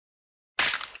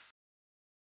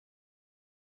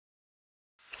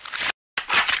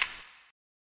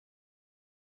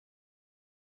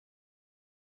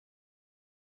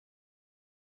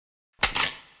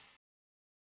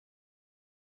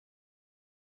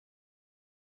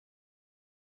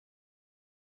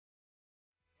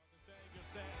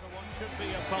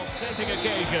Exciting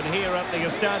occasion here at the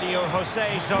Estadio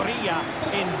José Zorrilla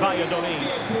in Valladolid.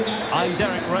 I'm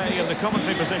Derek Ray in the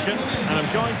commentary position, and I'm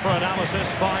joined for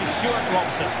analysis by Stuart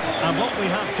Robson. And what we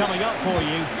have coming up for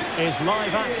you is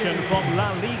live action from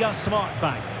La Liga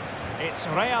Smartbank. It's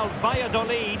Real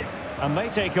Valladolid, and they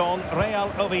take on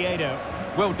Real Oviedo.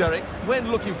 Well, Derek, when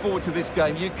looking forward to this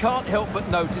game, you can't help but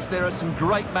notice there are some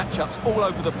great matchups all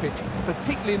over the pitch,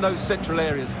 particularly in those central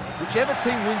areas. Whichever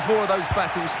team wins more of those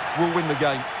battles will win the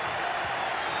game.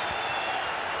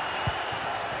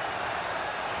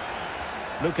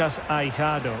 Lucas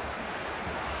Aijado.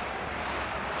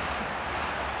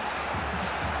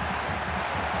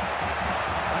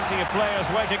 Plenty of players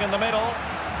waiting in the middle.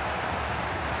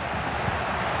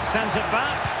 Sends it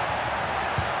back.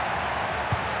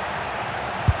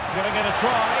 Giving it a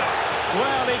try.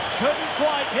 Well, he couldn't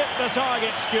quite hit the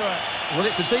target, Stuart. Well,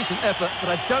 it's a decent effort, but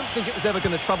I don't think it was ever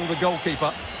going to trouble the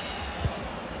goalkeeper.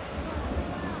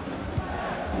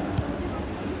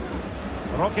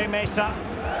 Roque Mesa.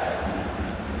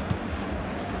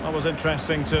 That was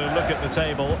interesting to look at the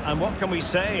table. And what can we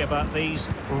say about these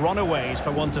runaways,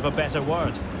 for want of a better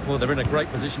word? Well, they're in a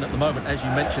great position at the moment, as you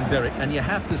mentioned, Derek, and you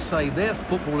have to say their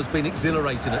football has been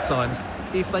exhilarating at times.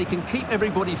 If they can keep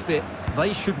everybody fit,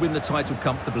 they should win the title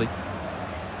comfortably.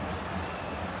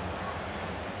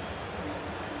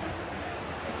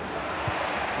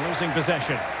 Losing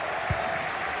possession.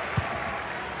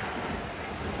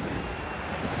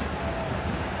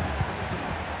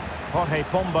 Jorge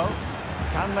Pombo.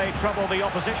 Can they trouble the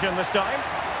opposition this time?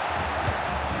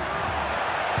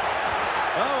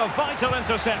 Oh, a vital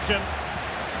interception.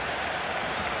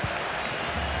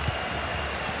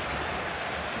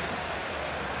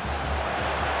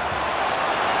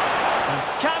 And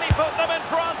can he put them in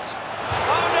front?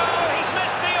 Oh no, he's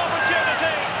missed the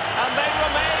opportunity. And they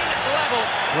remain level.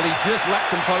 Well, he just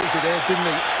lacked composure there, didn't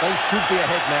he? They should be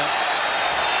ahead now.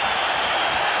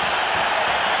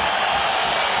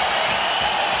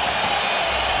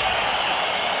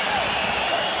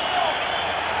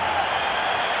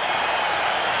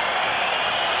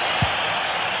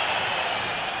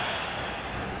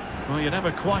 Well, you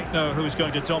never quite know who's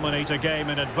going to dominate a game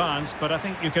in advance, but I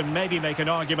think you can maybe make an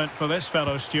argument for this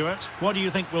fellow, Stuart. What do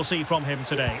you think we'll see from him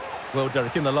today? Well,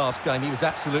 Derek, in the last game, he was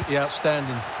absolutely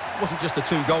outstanding. It wasn't just the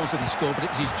 2 goals that he scored, but it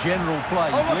was his general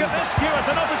play. Oh, look at this, Stuart,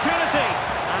 an opportunity!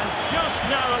 And just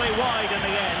narrowly wide in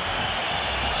the end.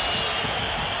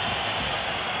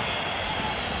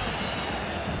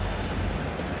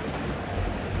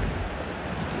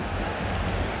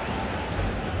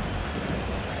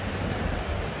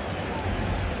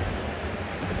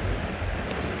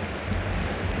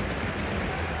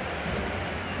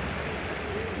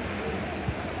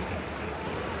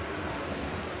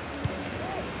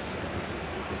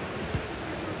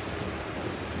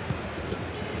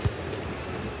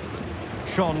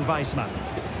 Sean Weissman.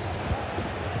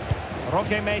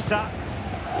 Roque Mesa.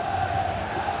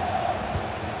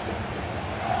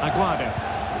 Aguado.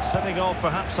 Setting off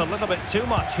perhaps a little bit too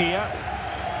much here.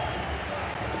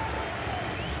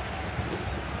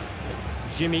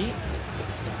 Jimmy.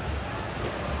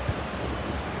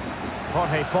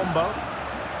 Jorge Pombo.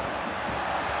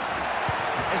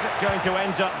 Is it going to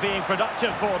end up being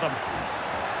productive for them?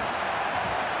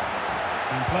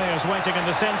 And players waiting in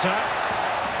the centre.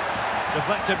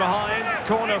 Deflected behind,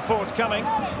 corner forthcoming.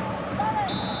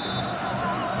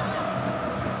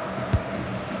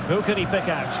 Who can he pick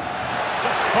out?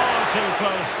 Just far too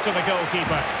close to the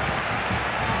goalkeeper.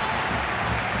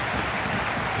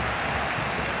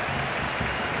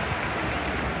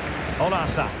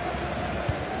 Olasa.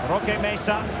 Roque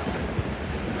Mesa.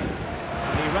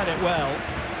 And he read it well.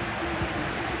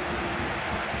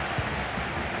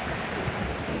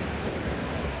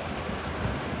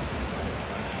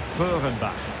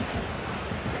 Furvenbach.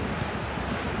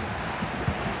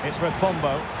 It's with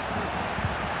Pombo.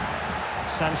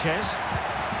 Sanchez.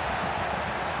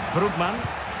 Brugman.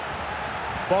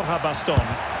 Borja Baston.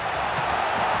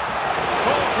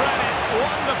 Full credit.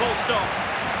 Wonderful stop.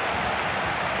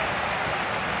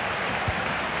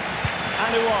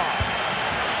 Anouar.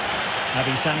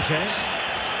 Javi Sanchez.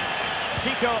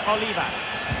 Kiko Olivas.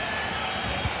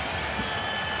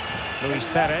 Luis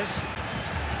Perez.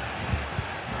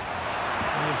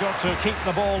 You've got to keep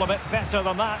the ball a bit better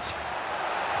than that.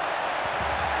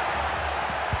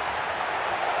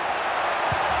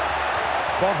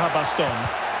 Borja Baston.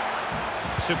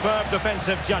 Superb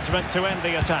defensive judgment to end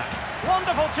the attack.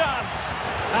 Wonderful chance.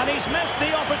 And he's missed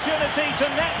the opportunity to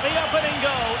net the opening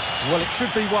goal. Well, it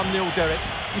should be 1-0, Derek.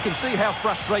 You can see how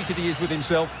frustrated he is with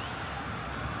himself.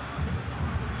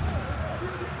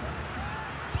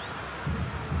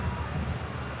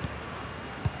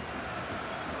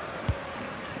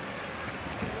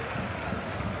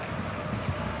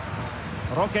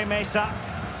 Roque Mesa.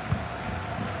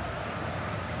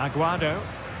 Aguado.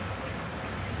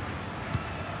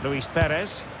 Luis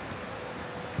Perez.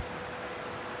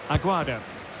 Aguado.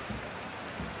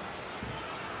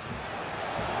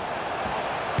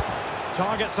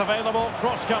 Targets available,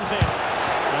 cross comes in.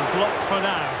 And blocked for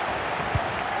now.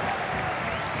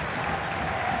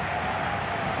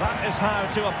 That is how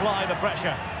to apply the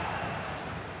pressure.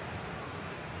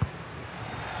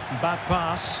 Bad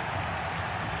pass.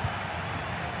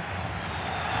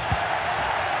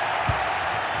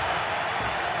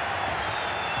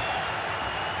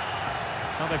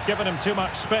 Well, they've given him too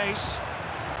much space.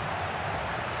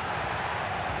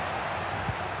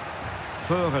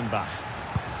 Furrenbach.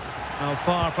 Now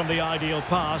far from the ideal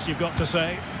pass, you've got to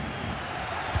say.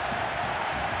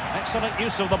 Excellent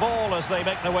use of the ball as they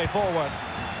make their way forward.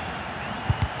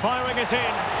 Firing it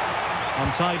in.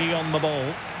 Untidy on the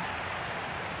ball.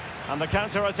 And the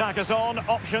counter-attack is on.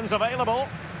 Options available.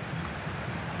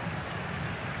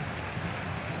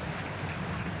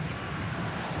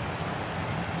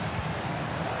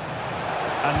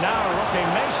 And now Roque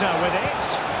Mesa with it.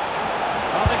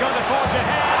 Are they going to forge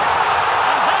ahead?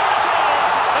 And there it is!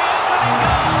 The opening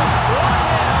goal!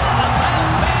 1-0, and they'll feel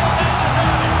they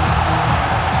deserve it.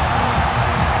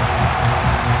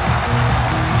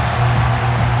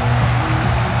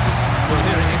 Well,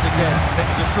 here it is again. It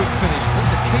was a good finish, but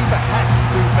the keeper has to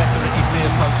do better at his near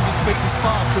post. He's beaten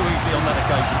far too easily on that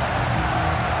occasion.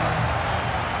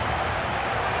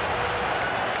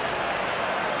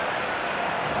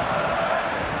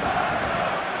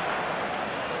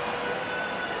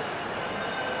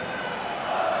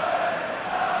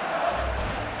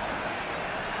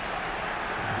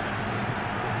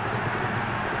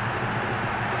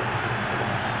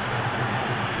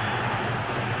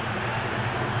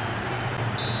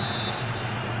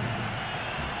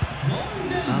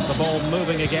 And the ball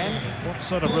moving again. What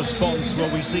sort of response will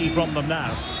we see from them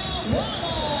now?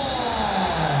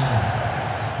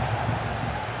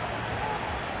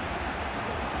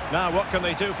 Now what can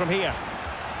they do from here?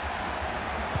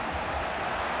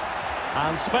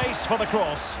 And space for the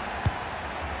cross.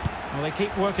 Well, they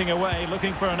keep working away,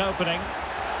 looking for an opening.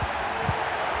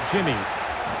 Jimmy.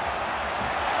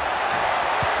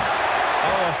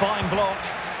 Oh, a fine block.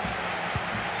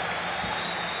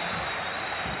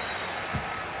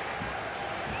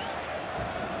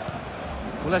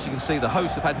 Well, as you can see, the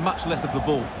hosts have had much less of the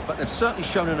ball, but they've certainly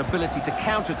shown an ability to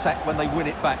counter-attack when they win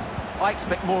it back. I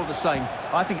expect more of the same.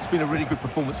 I think it's been a really good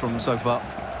performance from them so far.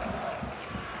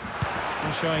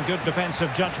 And showing good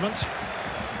defensive judgment.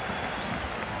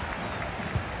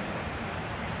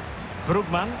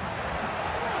 Brugman.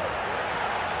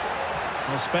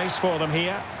 No space for them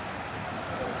here.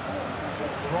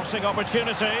 Crossing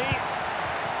opportunity.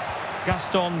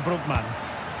 Gaston Brugman.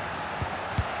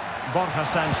 Borja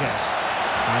Sanchez.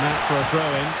 And out for a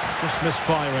throw-in, just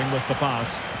misfiring with the pass.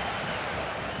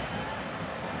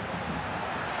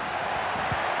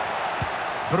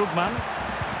 Brugman.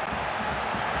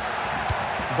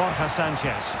 Borja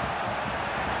Sanchez.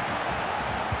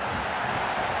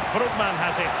 Brugman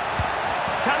has it.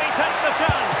 Can he take the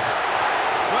chance?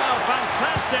 Well,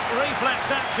 fantastic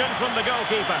reflex action from the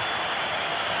goalkeeper.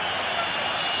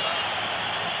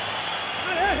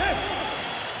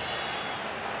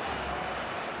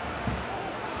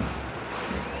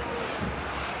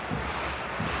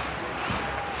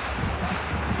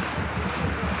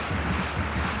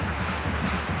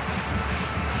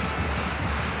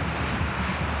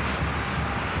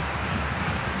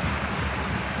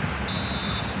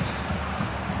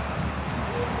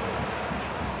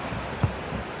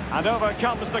 And over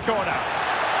comes the corner.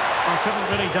 He couldn't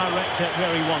really direct it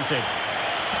where he wanted.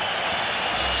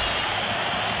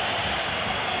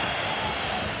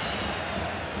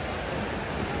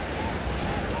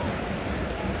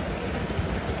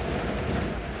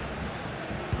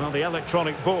 Well, the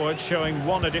electronic board showing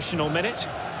 1 additional minute.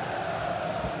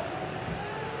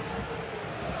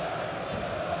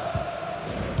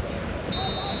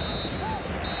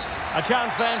 A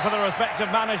chance then for the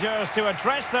respective managers to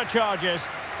address their charges.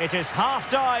 It is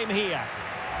half-time here.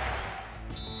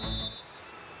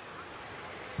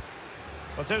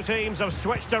 The two teams have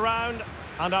switched around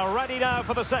and are ready now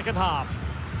for the second half.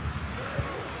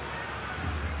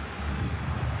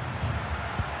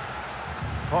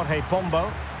 Jorge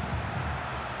Pombo.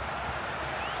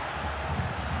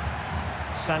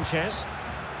 Sanchez.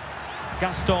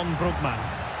 Gaston Brugman.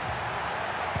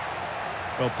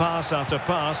 Well, pass after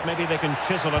pass, maybe they can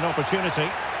chisel an opportunity.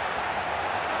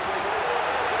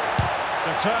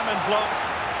 Determined block.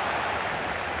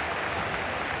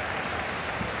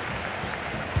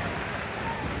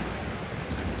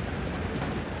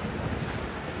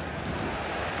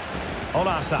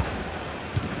 Olasa.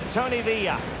 Tony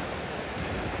Villa.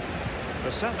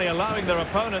 They're certainly allowing their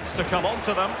opponents to come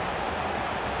onto them.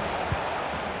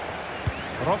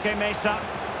 Roque Mesa.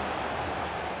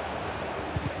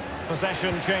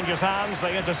 Possession changes hands,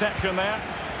 the interception there.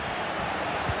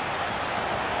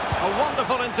 A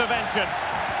wonderful intervention.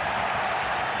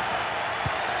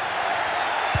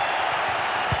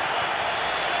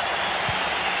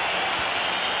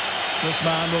 This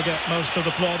man will get most of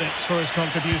the plaudits for his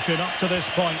contribution up to this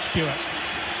point, Stuart.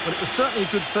 Well, it was certainly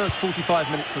a good first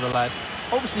 45 minutes for the lad.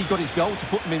 Obviously he got his goal to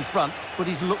put them in front, but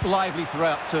he's looked lively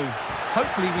throughout too.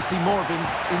 Hopefully we see more of him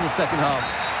in the second half.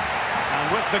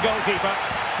 And with the goalkeeper,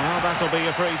 well, that'll be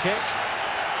a free kick.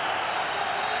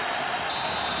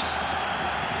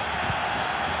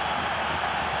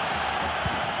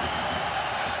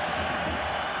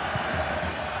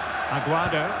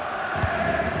 Aguado.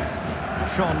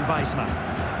 Sean Weissman.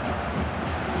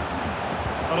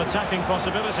 Well, attacking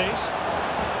possibilities.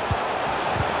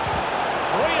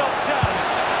 Real chance.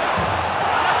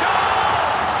 And a goal!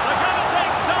 They're going to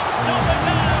take some stopping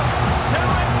now. Two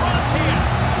in front here.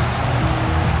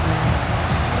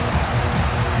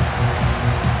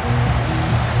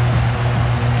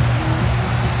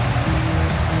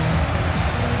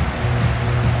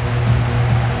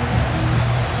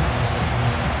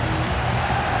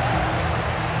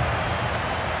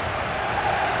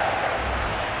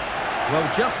 Well,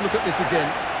 just look at this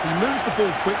again. He moves the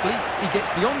ball quickly, he gets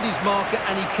beyond his marker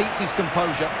and he keeps his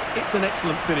composure. It's an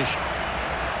excellent finish.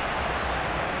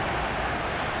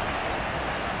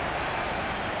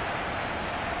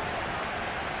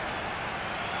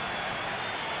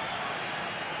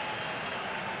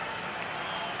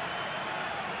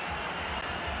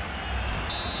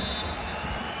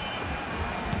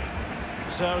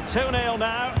 So 2-0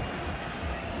 now.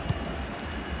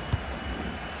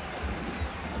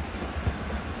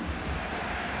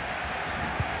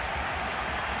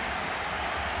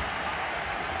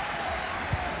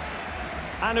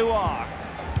 Anuar.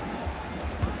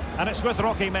 And it's with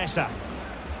Roque Mesa.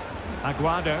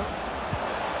 Aguado.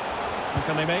 And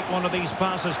can they make one of these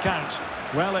passes count?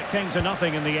 Well, it came to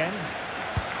nothing in the end.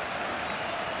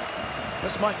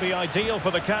 This might be ideal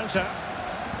for the counter.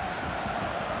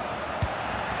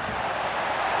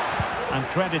 And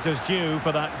credit is due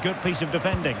for that good piece of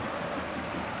defending.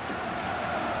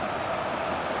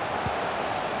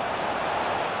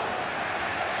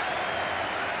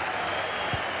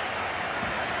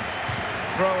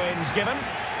 Throw-ins given.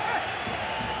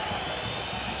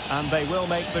 And they will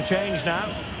make the change now.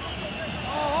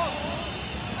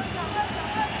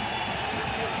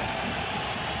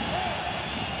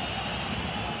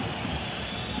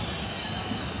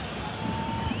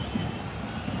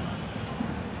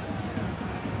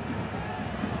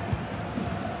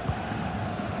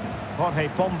 Jorge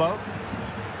Pombo.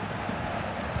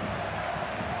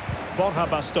 Borja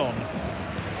Baston.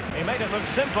 He made it look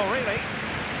simple, really.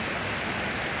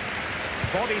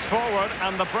 Bodies forward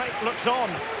and the break looks on.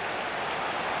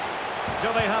 Do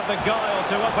they have the guile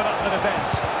to open up the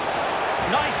defence?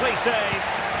 Nicely saved.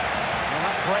 Well,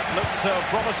 that break looked so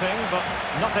promising, but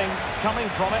nothing coming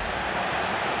from it.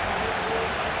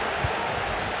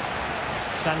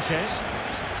 Sanchez.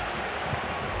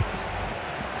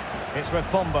 It's with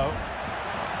Pombo.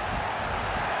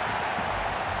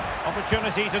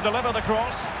 Opportunity to deliver the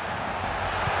cross.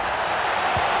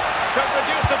 Could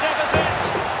reduce the deficit.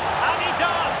 And he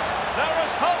does. There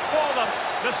is hope for them,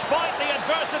 despite the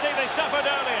adversity they suffered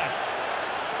earlier.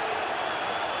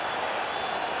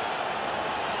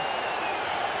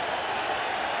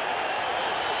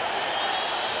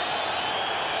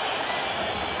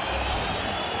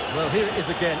 Well, here it is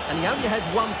again, and he only had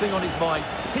one thing on his mind.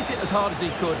 Hit it as hard as he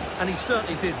could, and he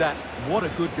certainly did that. What a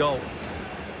good goal.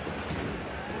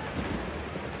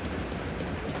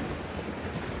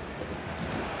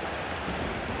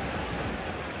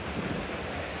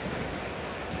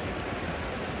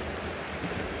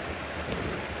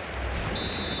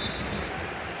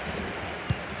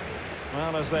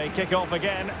 Well, as they kick off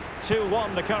again,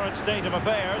 2-1 the current state of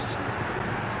affairs.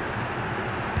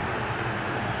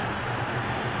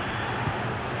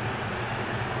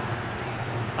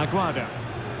 Aguado.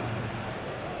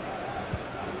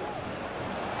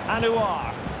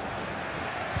 Anuar.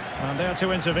 And there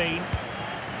to intervene.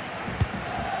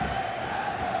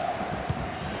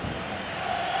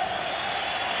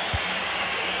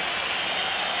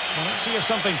 Well, let's see if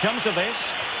something comes of this.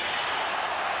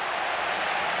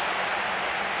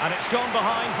 And it's gone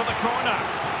behind for the corner.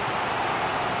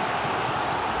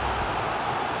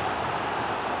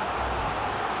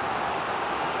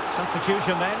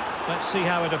 Substitution then. Let's see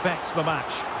how it affects the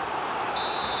match.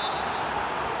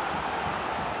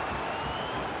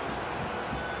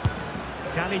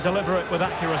 Can he deliver it with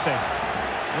accuracy?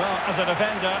 Well, as a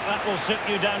defender, that will sit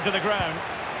you down to the ground.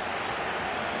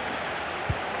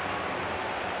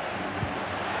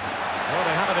 Well,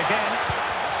 they have it again.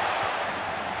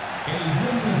 El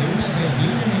dueño de una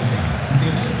terrible negra de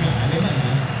marca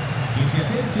alemana que se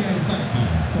acerque al parque,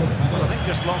 por favor. Well, I think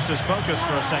just lost his focus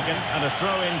for a second and a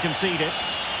throw-in conceded.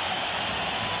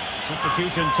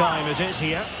 Substitution time it is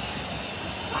here.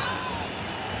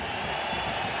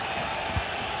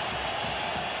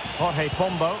 Jorge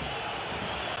Pombo.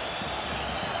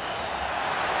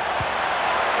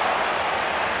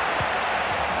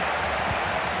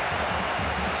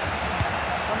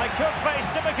 And they could face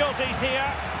difficulties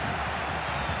here.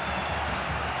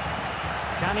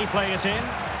 Can he play it in?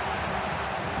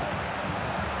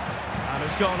 And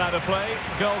it's gone out of play.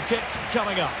 Goal kick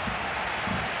coming up.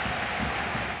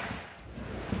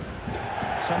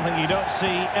 Something you don't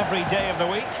see every day of the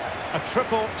week. A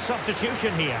triple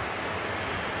substitution here.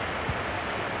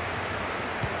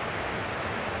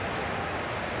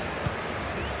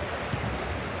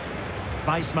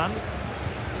 Weissman.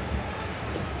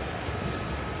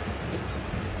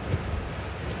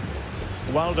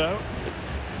 Waldo.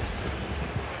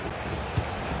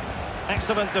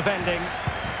 Excellent defending.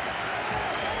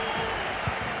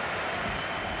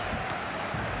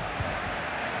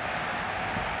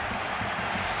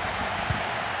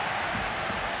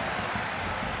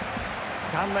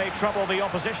 Can they trouble the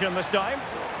opposition this time?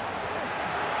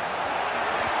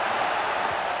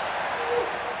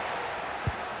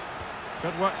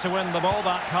 Good work to win the ball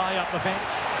that high up the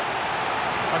pitch.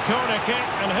 A corner kick,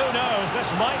 and who knows, this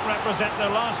might represent their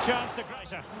last chance to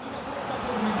Grazer.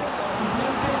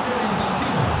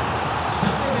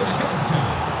 Sale de la cancha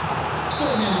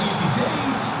con el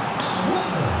 16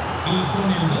 Aguado y con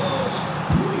el 2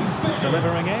 Luis Pérez.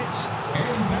 Delivering it.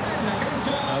 Entrará en la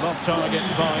cancha. And off target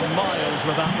by miles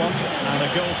with that one, and a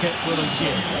goal kick will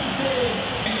ensue.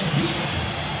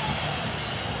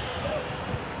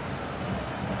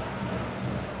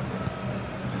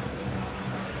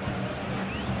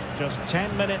 Just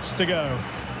 10 minutes to go.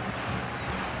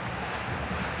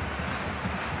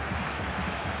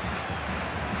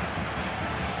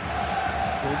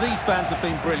 Well, these fans have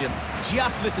been brilliant.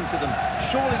 Just listen to them.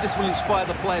 Surely this will inspire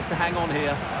the players to hang on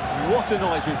here. What a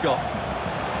noise we've got.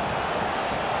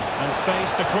 And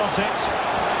space to cross it.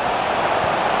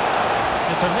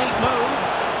 It's a neat move.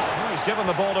 Oh, he's given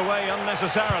the ball away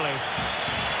unnecessarily.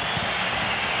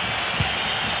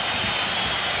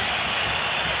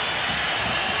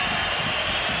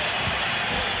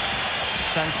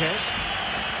 Sanchez.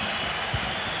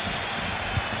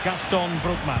 Gaston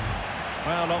Brugman.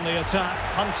 Well, on the attack,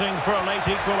 hunting for a late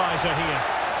equaliser here.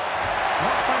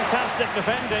 Not fantastic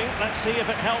defending. Let's see if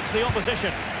it helps the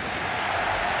opposition.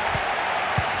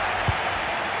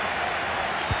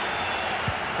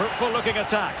 Fruitful looking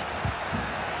attack.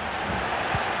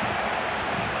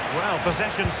 Well,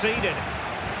 possession ceded.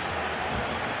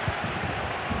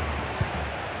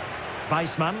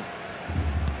 Weissman.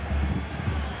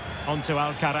 Onto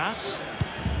Alcaraz.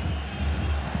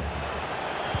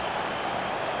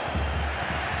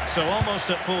 So almost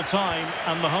at full time,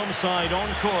 and the home side on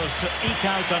course to eke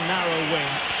out a narrow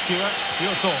win. Stuart,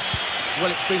 your thoughts? Well,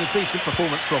 it's been a decent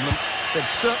performance from them.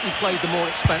 They've certainly played the more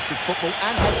expansive football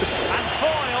and had the... And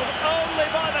foiled only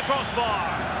by the crossbar.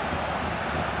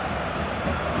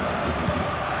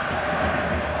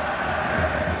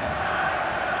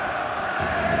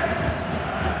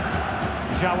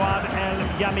 Jawad El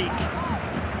Yamik.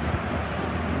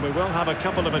 We will have a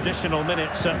couple of additional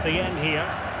minutes at the end here.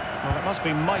 Well, it must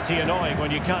be mighty annoying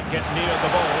when you can't get near the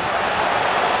ball.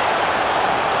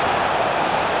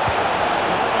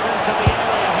 Into the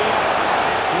area here.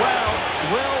 Well,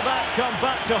 will that come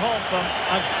back to haunt them?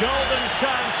 A golden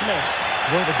chance missed.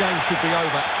 Well, the game should be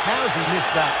over. How has he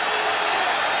missed that?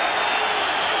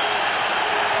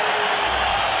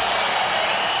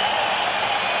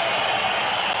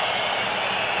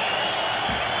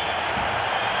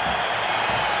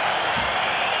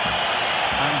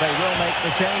 They will make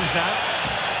the change now.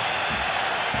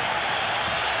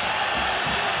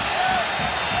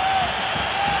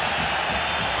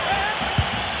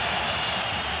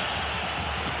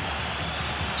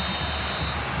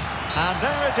 And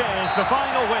there it is, the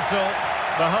final whistle.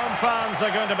 The home fans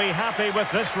are going to be happy with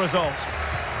this result.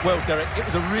 Well, Derek, it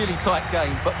was a really tight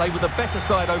game, but they were the better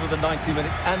side over the 90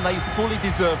 minutes, and they fully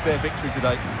deserved their victory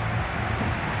today.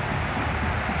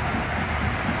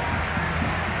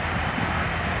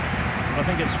 I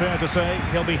think it's fair to say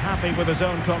he'll be happy with his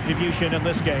own contribution in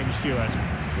this game, Stuart.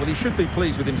 Well, he should be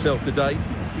pleased with himself today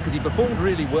because he performed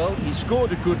really well, he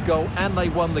scored a good goal and they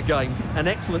won the game. An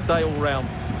excellent day all round.